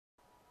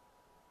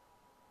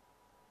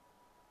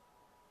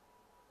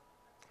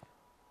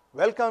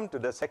Welcome to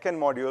the second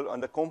module on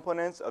the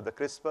components of the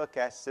CRISPR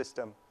Cas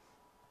system.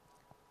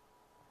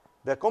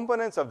 The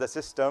components of the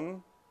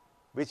system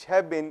which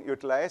have been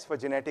utilized for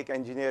genetic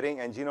engineering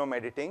and genome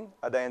editing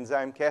are the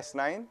enzyme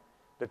Cas9,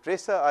 the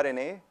tracer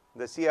RNA,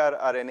 the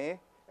crRNA,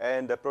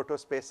 and the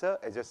protospacer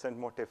adjacent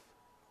motif.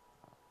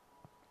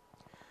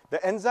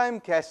 The enzyme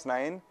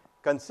Cas9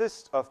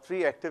 consists of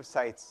three active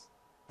sites.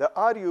 The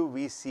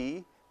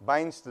RUVC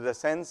binds to the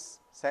sense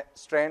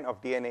strand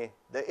of DNA.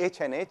 The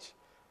HNH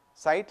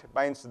site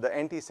binds to the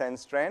antisense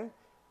strand,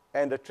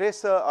 and the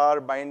tracer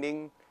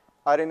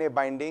RNA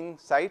binding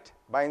site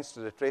binds to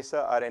the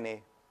tracer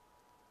RNA.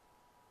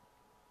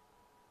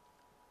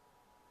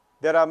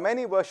 There are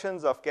many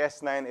versions of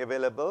Cas9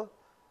 available.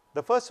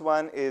 The first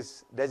one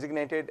is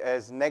designated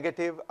as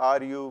negative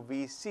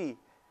RUVC.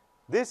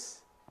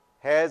 This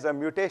has a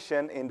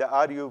mutation in the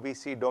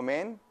RUVC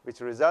domain, which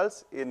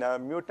results in a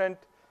mutant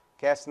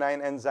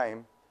Cas9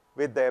 enzyme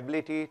with the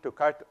ability to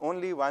cut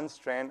only one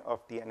strand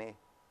of DNA.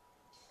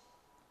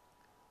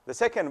 The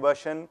second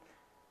version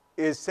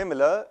is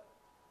similar.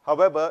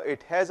 However,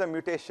 it has a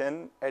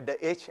mutation at the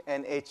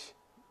HNH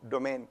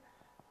domain.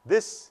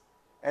 This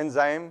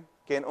enzyme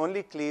can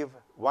only cleave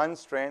one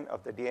strand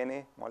of the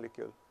DNA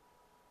molecule.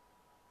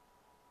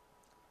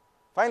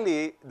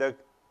 Finally, the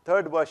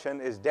third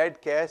version is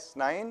dead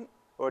Cas9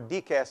 or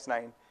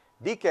dCas9.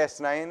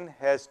 dCas9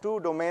 has two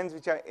domains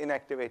which are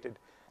inactivated.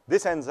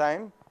 This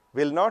enzyme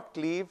will not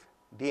cleave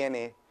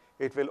DNA.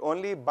 It will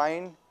only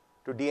bind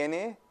to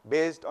DNA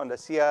based on the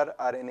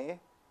crRNA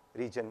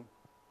region.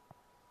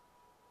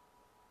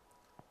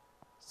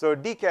 So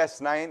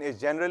dCas9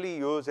 is generally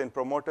used in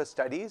promoter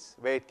studies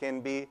where it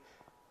can be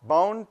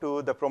bound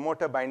to the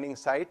promoter binding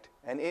site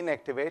and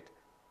inactivate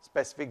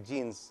specific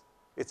genes.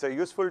 It's a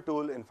useful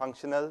tool in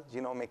functional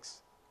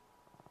genomics.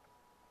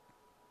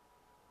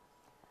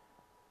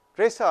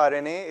 Tracer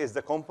RNA is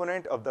the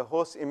component of the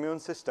host immune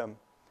system.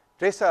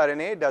 Tracer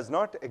RNA does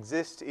not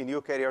exist in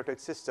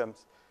eukaryotic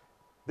systems.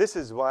 This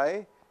is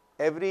why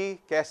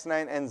every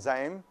Cas9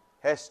 enzyme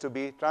has to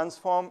be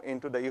transformed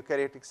into the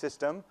eukaryotic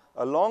system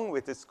along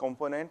with its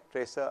component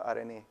tracer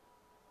RNA.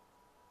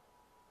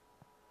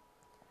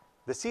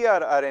 The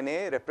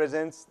crRNA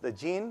represents the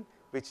gene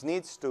which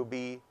needs to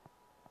be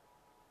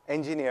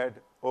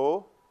engineered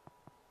or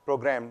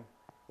programmed.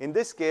 In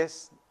this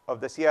case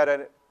of the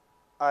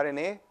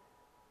crRNA,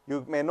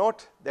 you may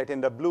note that in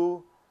the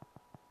blue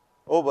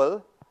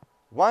oval,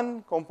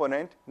 one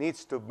component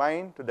needs to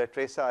bind to the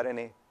tracer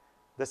RNA.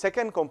 The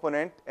second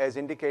component, as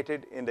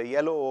indicated in the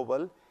yellow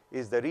oval,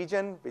 is the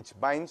region which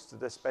binds to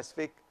the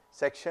specific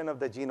section of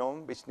the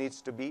genome which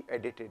needs to be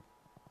edited.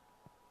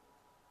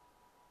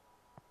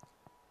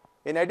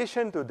 In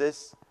addition to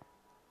this,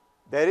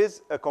 there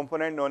is a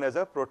component known as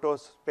a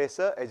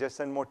protospacer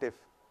adjacent motif.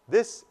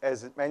 This,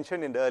 as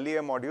mentioned in the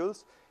earlier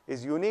modules,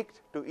 is unique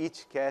to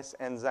each Cas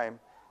enzyme.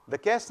 The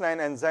Cas9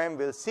 enzyme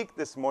will seek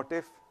this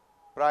motif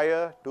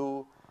prior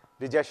to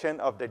rejection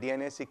of the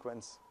DNA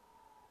sequence.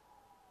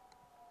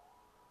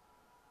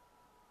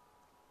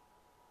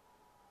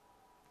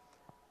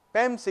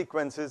 PAM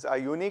sequences are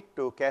unique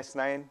to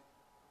Cas9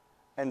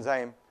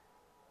 enzyme.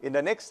 In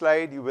the next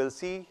slide, you will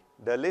see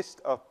the list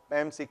of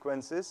PAM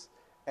sequences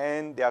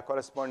and their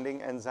corresponding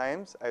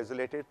enzymes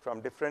isolated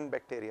from different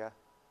bacteria.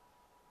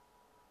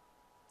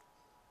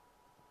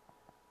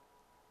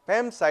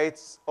 PAM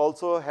sites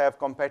also have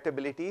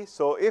compatibility.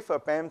 So if a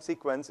PAM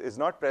sequence is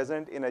not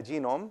present in a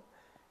genome,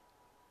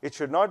 it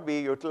should not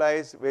be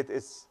utilized with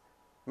its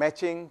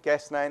matching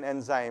Cas9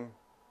 enzyme.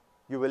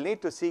 You will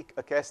need to seek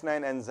a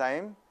Cas9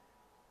 enzyme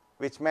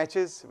which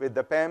matches with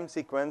the PAM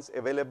sequence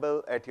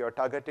available at your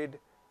targeted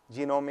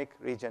genomic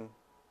region.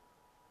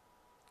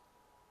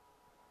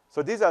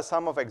 So these are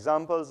some of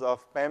examples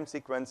of PAM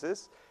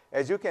sequences.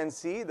 As you can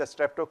see, the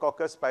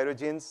Streptococcus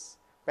pyogenes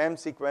PAM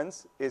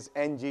sequence is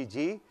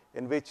NGG,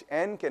 in which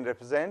N can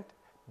represent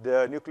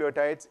the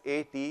nucleotides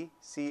A, T,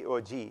 C,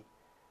 or G.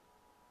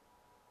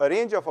 A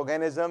range of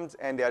organisms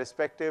and their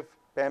respective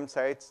PAM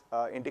sites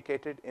are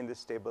indicated in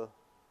this table.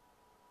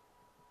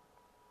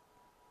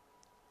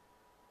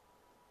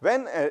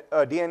 When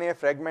a DNA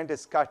fragment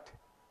is cut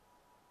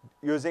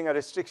using a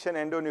restriction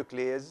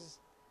endonuclease,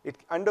 it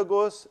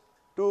undergoes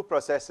two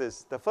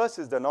processes. The first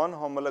is the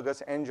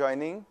non-homologous end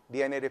joining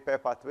DNA repair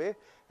pathway,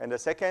 and the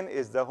second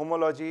is the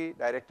homology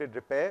directed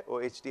repair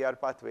or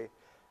HDR pathway.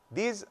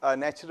 These are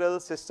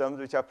natural systems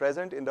which are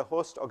present in the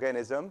host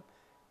organism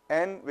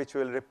and which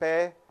will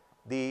repair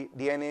the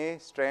DNA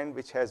strand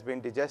which has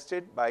been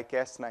digested by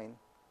Cas9.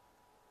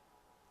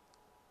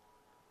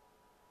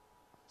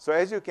 So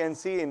as you can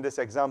see in this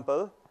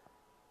example,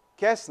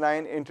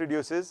 Cas9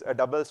 introduces a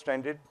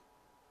double-stranded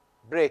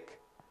break.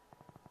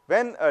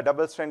 When a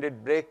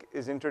double-stranded break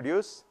is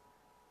introduced,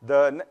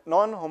 the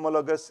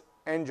non-homologous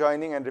end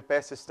joining and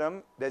repair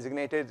system,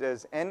 designated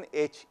as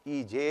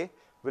NHEJ,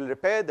 will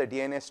repair the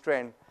DNA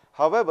strand.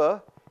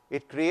 However,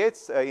 it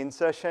creates an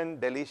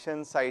insertion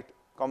deletion site,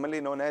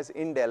 commonly known as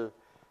indel.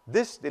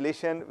 This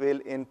deletion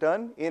will in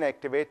turn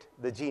inactivate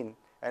the gene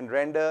and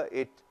render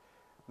it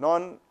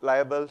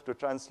non-liable to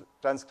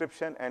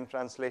transcription and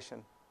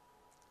translation.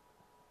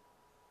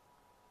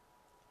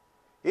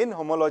 In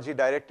homology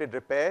directed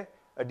repair,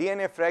 a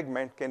DNA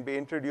fragment can be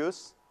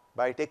introduced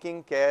by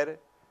taking care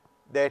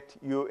that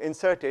you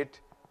insert it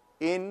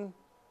in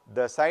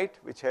the site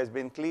which has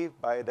been cleaved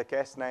by the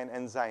Cas9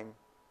 enzyme.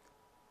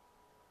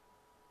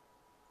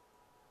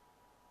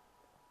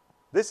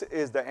 This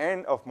is the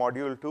end of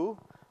module 2.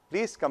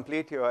 Please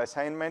complete your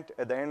assignment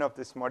at the end of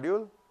this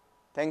module.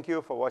 Thank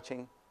you for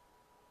watching.